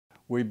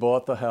We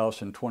bought the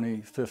house in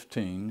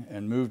 2015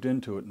 and moved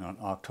into it in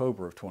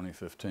October of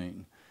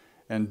 2015.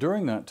 And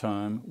during that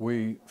time,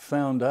 we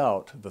found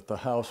out that the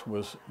house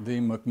was the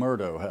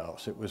McMurdo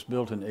house. It was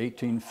built in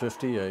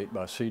 1858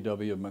 by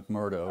C.W.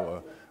 McMurdo,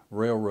 a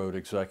railroad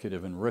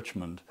executive in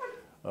Richmond,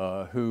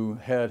 who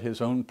had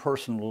his own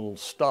personal little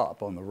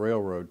stop on the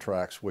railroad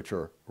tracks, which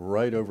are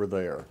right over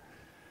there.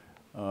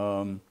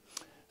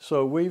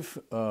 So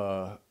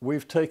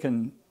we've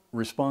taken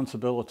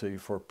responsibility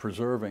for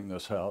preserving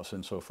this house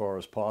insofar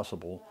as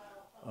possible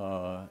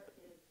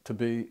to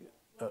be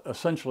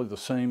essentially the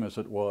same as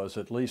it was,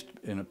 at least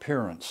in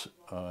appearance,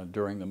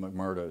 during the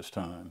McMurdo's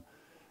time.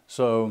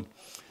 So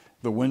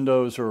the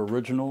windows are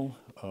original.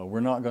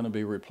 We're not going to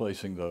be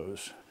replacing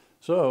those.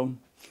 So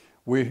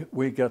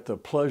we get the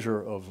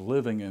pleasure of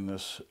living in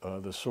this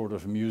sort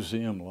of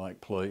museum-like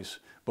place,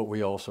 but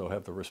we also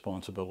have the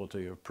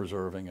responsibility of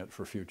preserving it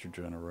for future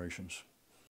generations.